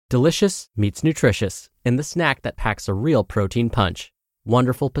Delicious meets nutritious in the snack that packs a real protein punch.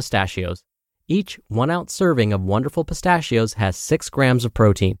 Wonderful Pistachios. Each 1-ounce serving of Wonderful Pistachios has 6 grams of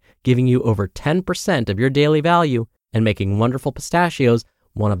protein, giving you over 10% of your daily value and making Wonderful Pistachios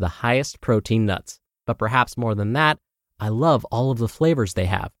one of the highest protein nuts. But perhaps more than that, I love all of the flavors they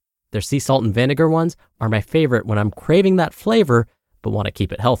have. Their sea salt and vinegar ones are my favorite when I'm craving that flavor but want to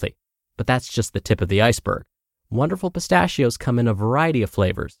keep it healthy. But that's just the tip of the iceberg. Wonderful Pistachios come in a variety of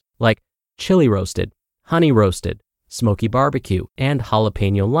flavors, like chili roasted, honey roasted, smoky barbecue, and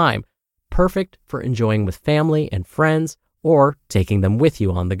jalapeno lime, perfect for enjoying with family and friends or taking them with you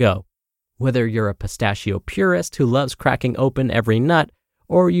on the go. Whether you're a pistachio purist who loves cracking open every nut,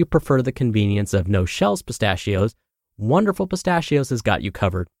 or you prefer the convenience of no-shells pistachios, Wonderful Pistachios has got you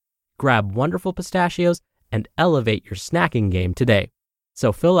covered. Grab Wonderful Pistachios and elevate your snacking game today.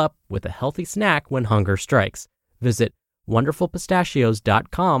 So fill up with a healthy snack when hunger strikes. Visit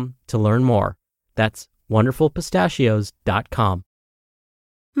wonderfulpistachios.com to learn more. That's wonderfulpistachios.com.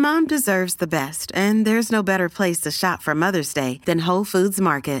 Mom deserves the best, and there's no better place to shop for Mother's Day than Whole Foods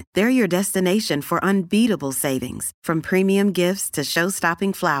Market. They're your destination for unbeatable savings, from premium gifts to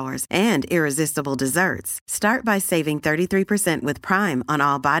show-stopping flowers and irresistible desserts. Start by saving 33% with Prime on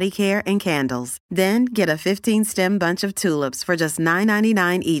all body care and candles. Then get a 15-stem bunch of tulips for just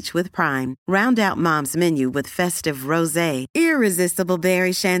 $9.99 each with Prime. Round out Mom's menu with festive rosé, irresistible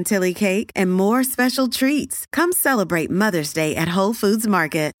berry chantilly cake, and more special treats. Come celebrate Mother's Day at Whole Foods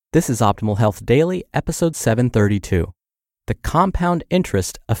Market. This is Optimal Health Daily, episode 732. The Compound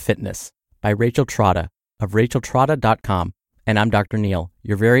Interest of Fitness by Rachel Trotta of racheltrotta.com. And I'm Dr. Neil,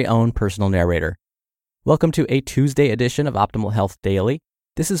 your very own personal narrator. Welcome to a Tuesday edition of Optimal Health Daily.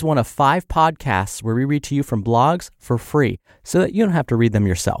 This is one of 5 podcasts where we read to you from blogs for free so that you don't have to read them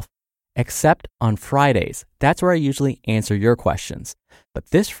yourself. Except on Fridays. That's where I usually answer your questions.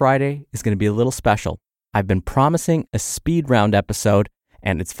 But this Friday is going to be a little special. I've been promising a speed round episode,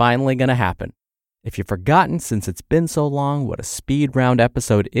 and it's finally going to happen. If you've forgotten since it's been so long what a speed round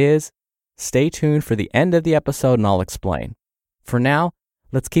episode is, stay tuned for the end of the episode and I'll explain. For now,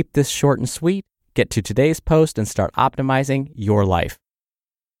 let's keep this short and sweet, get to today's post, and start optimizing your life.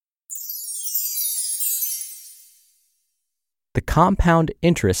 The Compound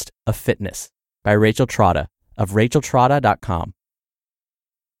Interest of Fitness by Rachel Trotta of racheltrotta.com.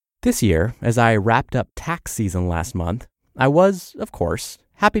 This year, as I wrapped up tax season last month, I was, of course,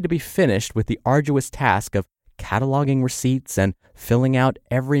 happy to be finished with the arduous task of cataloging receipts and filling out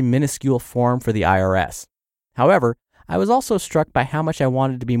every minuscule form for the IRS. However, I was also struck by how much I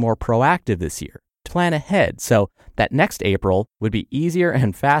wanted to be more proactive this year, to plan ahead so that next April would be easier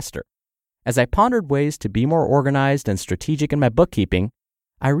and faster. As I pondered ways to be more organized and strategic in my bookkeeping,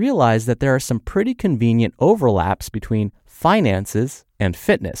 I realized that there are some pretty convenient overlaps between finances and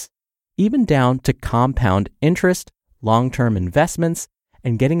fitness, even down to compound interest, long-term investments,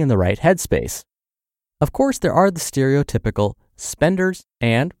 and getting in the right headspace. Of course, there are the stereotypical spenders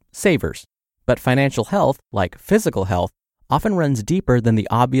and savers, but financial health, like physical health, often runs deeper than the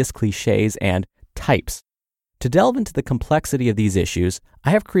obvious cliches and types. To delve into the complexity of these issues,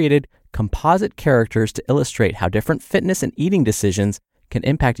 I have created composite characters to illustrate how different fitness and eating decisions can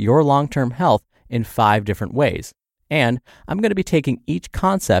impact your long-term health in 5 different ways. And I'm going to be taking each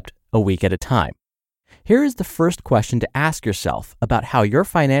concept a week at a time. Here is the first question to ask yourself about how your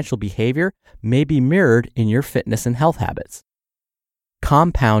financial behavior may be mirrored in your fitness and health habits.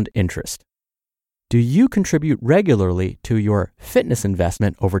 Compound interest. Do you contribute regularly to your fitness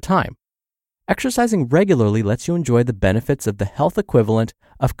investment over time? Exercising regularly lets you enjoy the benefits of the health equivalent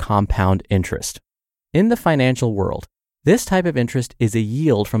of compound interest. In the financial world, this type of interest is a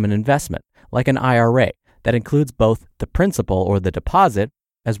yield from an investment, like an IRA, that includes both the principal or the deposit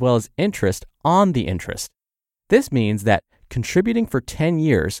as well as interest on the interest. This means that contributing for 10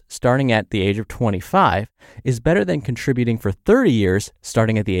 years starting at the age of 25 is better than contributing for 30 years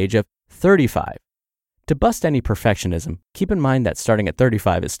starting at the age of 35. To bust any perfectionism, keep in mind that starting at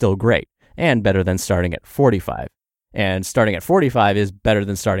 35 is still great and better than starting at 45. And starting at 45 is better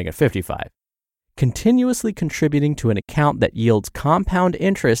than starting at 55. Continuously contributing to an account that yields compound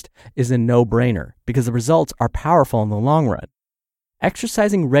interest is a no-brainer because the results are powerful in the long run.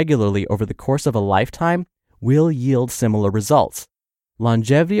 Exercising regularly over the course of a lifetime will yield similar results.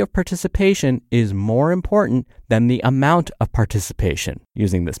 Longevity of participation is more important than the amount of participation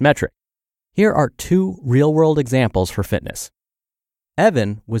using this metric. Here are 2 real-world examples for fitness.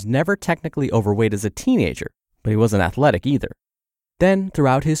 Evan was never technically overweight as a teenager, but he wasn't athletic either. Then,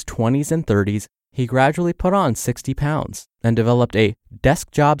 throughout his 20s and 30s, he gradually put on 60 pounds and developed a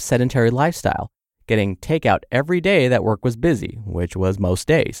desk job sedentary lifestyle, getting takeout every day that work was busy, which was most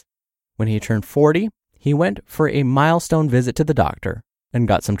days. When he turned 40, he went for a milestone visit to the doctor and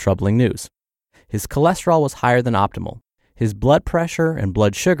got some troubling news. His cholesterol was higher than optimal. His blood pressure and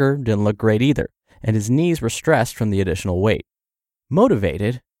blood sugar didn't look great either, and his knees were stressed from the additional weight.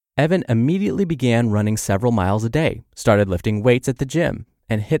 Motivated, Evan immediately began running several miles a day, started lifting weights at the gym,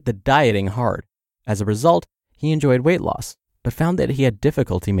 and hit the dieting hard. As a result, he enjoyed weight loss, but found that he had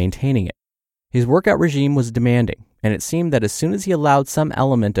difficulty maintaining it. His workout regime was demanding, and it seemed that as soon as he allowed some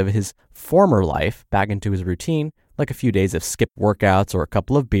element of his former life back into his routine, like a few days of skipped workouts or a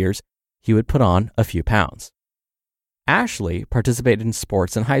couple of beers, he would put on a few pounds. Ashley participated in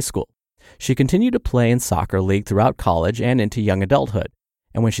sports in high school. She continued to play in soccer league throughout college and into young adulthood.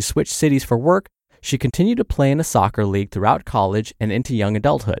 And when she switched cities for work, she continued to play in a soccer league throughout college and into young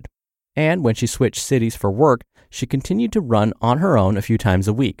adulthood. And when she switched cities for work, she continued to run on her own a few times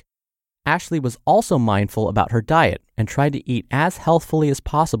a week. Ashley was also mindful about her diet and tried to eat as healthfully as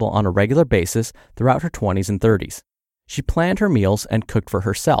possible on a regular basis throughout her 20s and 30s. She planned her meals and cooked for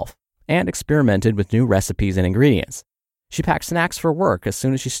herself, and experimented with new recipes and ingredients. She packed snacks for work as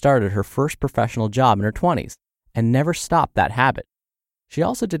soon as she started her first professional job in her 20s, and never stopped that habit. She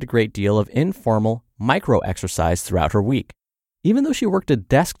also did a great deal of informal micro-exercise throughout her week. Even though she worked a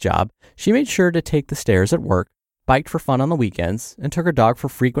desk job, she made sure to take the stairs at work, biked for fun on the weekends, and took her dog for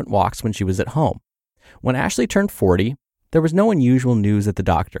frequent walks when she was at home. When Ashley turned 40, there was no unusual news at the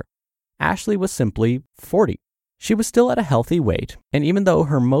doctor. Ashley was simply 40. She was still at a healthy weight, and even though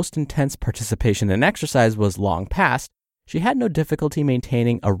her most intense participation in exercise was long past, she had no difficulty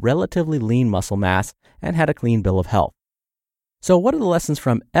maintaining a relatively lean muscle mass and had a clean bill of health. So what are the lessons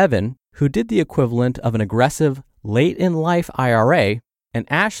from Evan, who did the equivalent of an aggressive late-in-life IRA, and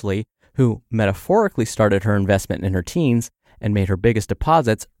Ashley, who metaphorically started her investment in her teens and made her biggest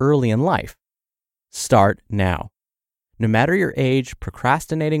deposits early in life? Start now. No matter your age,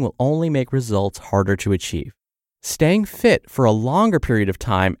 procrastinating will only make results harder to achieve. Staying fit for a longer period of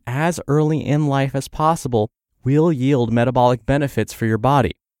time as early in life as possible will yield metabolic benefits for your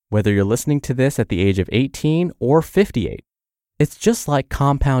body, whether you're listening to this at the age of 18 or 58. It's just like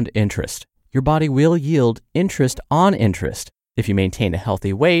compound interest. Your body will yield interest on interest if you maintain a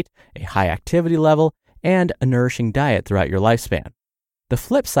healthy weight, a high activity level, and a nourishing diet throughout your lifespan. The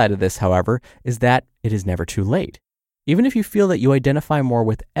flip side of this, however, is that it is never too late. Even if you feel that you identify more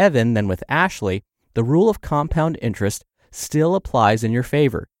with Evan than with Ashley, the rule of compound interest still applies in your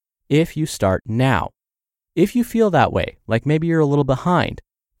favor if you start now. If you feel that way, like maybe you're a little behind,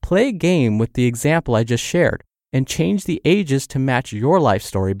 play a game with the example I just shared and change the ages to match your life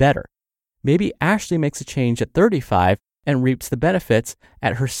story better. Maybe Ashley makes a change at 35 and reaps the benefits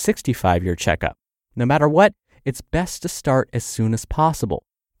at her 65-year checkup. No matter what, it's best to start as soon as possible,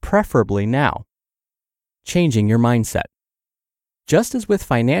 preferably now. Changing your mindset. Just as with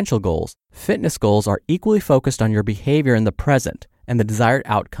financial goals, fitness goals are equally focused on your behavior in the present and the desired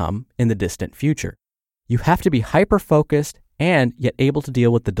outcome in the distant future. You have to be hyper-focused and yet able to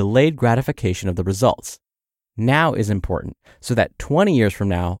deal with the delayed gratification of the results. Now is important, so that 20 years from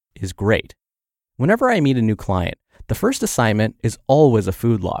now is great. Whenever I meet a new client, the first assignment is always a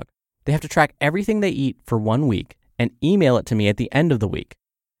food log. They have to track everything they eat for 1 week and email it to me at the end of the week.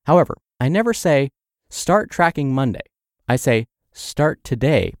 However, I never say, start tracking Monday. I say, start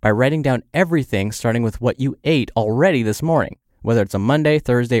today by writing down everything starting with what you ate already this morning, whether it's a Monday,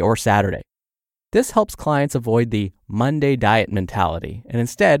 Thursday, or Saturday. This helps clients avoid the Monday diet mentality and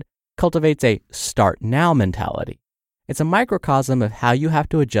instead cultivates a start now mentality. It's a microcosm of how you have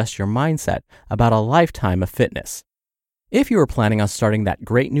to adjust your mindset about a lifetime of fitness. If you are planning on starting that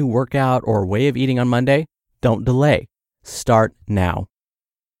great new workout or way of eating on Monday, don't delay. Start now.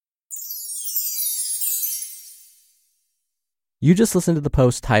 You just listened to the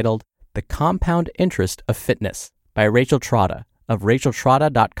post titled The Compound Interest of Fitness by Rachel Trotta of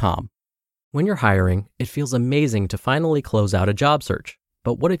racheltrotta.com. When you're hiring, it feels amazing to finally close out a job search.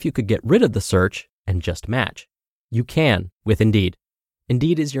 But what if you could get rid of the search and just match? You can with Indeed.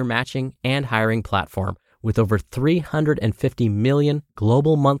 Indeed is your matching and hiring platform with over 350 million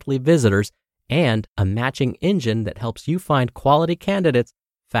global monthly visitors and a matching engine that helps you find quality candidates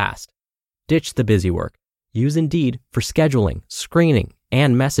fast. Ditch the busy work. Use Indeed for scheduling, screening,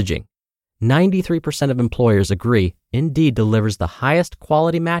 and messaging. 93% of employers agree Indeed delivers the highest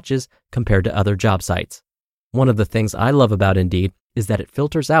quality matches compared to other job sites. One of the things I love about Indeed is that it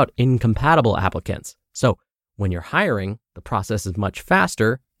filters out incompatible applicants. So when you're hiring, the process is much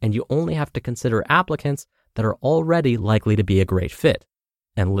faster and you only have to consider applicants that are already likely to be a great fit.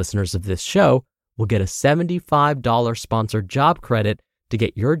 And listeners of this show will get a $75 sponsored job credit to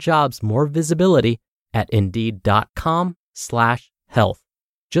get your jobs more visibility at Indeed.com/health.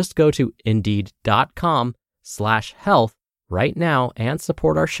 Just go to Indeed.com/health right now and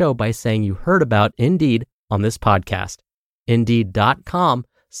support our show by saying you heard about Indeed on this podcast.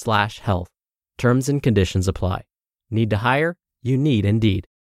 Indeed.com/health. Terms and conditions apply. Need to hire? You need Indeed.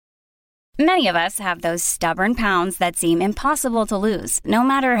 Many of us have those stubborn pounds that seem impossible to lose, no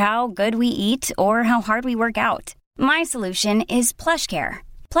matter how good we eat or how hard we work out. My solution is PlushCare.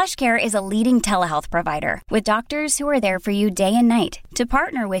 PlushCare is a leading telehealth provider with doctors who are there for you day and night to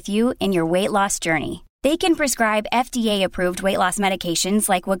partner with you in your weight loss journey. They can prescribe FDA-approved weight loss medications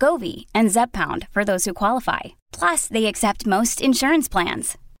like Wegovy and Zepbound for those who qualify. Plus, they accept most insurance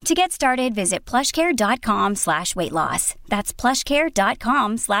plans. To get started, visit plushcare.com/weightloss. That's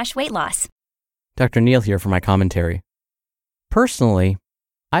plushcare.com/weightloss. Dr. Neal here for my commentary. Personally,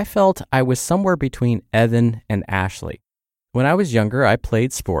 I felt I was somewhere between Evan and Ashley. When I was younger, I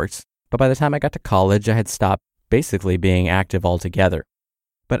played sports, but by the time I got to college, I had stopped basically being active altogether.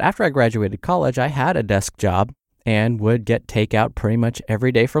 But after I graduated college, I had a desk job and would get takeout pretty much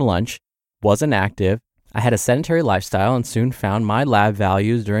every day for lunch, wasn't active. I had a sedentary lifestyle and soon found my lab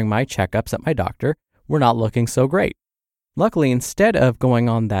values during my checkups at my doctor were not looking so great. Luckily, instead of going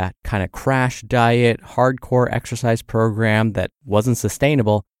on that kind of crash diet, hardcore exercise program that wasn't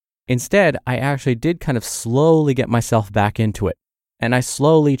sustainable, instead, I actually did kind of slowly get myself back into it. And I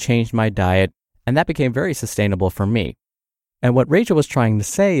slowly changed my diet, and that became very sustainable for me. And what Rachel was trying to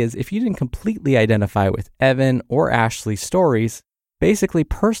say is if you didn't completely identify with Evan or Ashley's stories, basically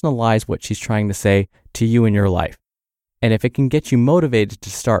personalize what she's trying to say to you in your life. And if it can get you motivated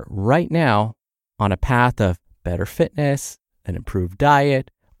to start right now on a path of better fitness, an improved diet,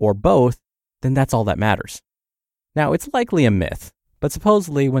 or both, then that's all that matters. Now, it's likely a myth, but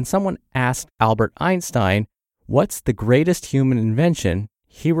supposedly when someone asked Albert Einstein, what's the greatest human invention,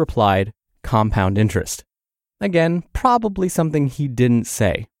 he replied, compound interest. Again, probably something he didn't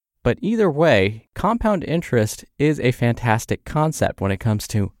say. But either way, compound interest is a fantastic concept when it comes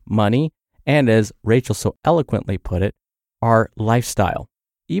to money and, as Rachel so eloquently put it, our lifestyle.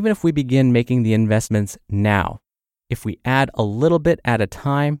 Even if we begin making the investments now, if we add a little bit at a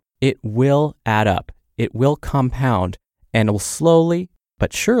time, it will add up. It will compound and it will slowly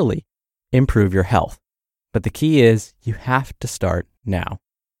but surely improve your health. But the key is you have to start now.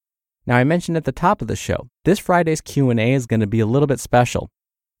 Now, I mentioned at the top of the show, this Friday's Q&A is going to be a little bit special.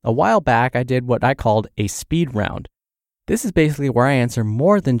 A while back, I did what I called a speed round. This is basically where I answer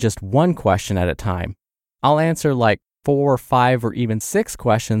more than just one question at a time. I'll answer like 4, 5, or even 6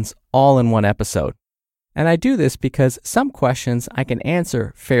 questions all in one episode. And I do this because some questions I can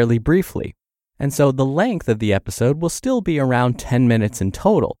answer fairly briefly. And so the length of the episode will still be around 10 minutes in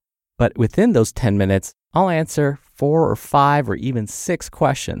total. But within those 10 minutes, I'll answer 4 or 5 or even 6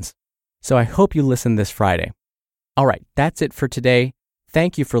 questions. So I hope you listen this Friday. All right, that's it for today.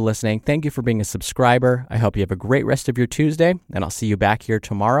 Thank you for listening. Thank you for being a subscriber. I hope you have a great rest of your Tuesday, and I'll see you back here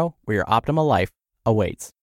tomorrow where your optimal life awaits.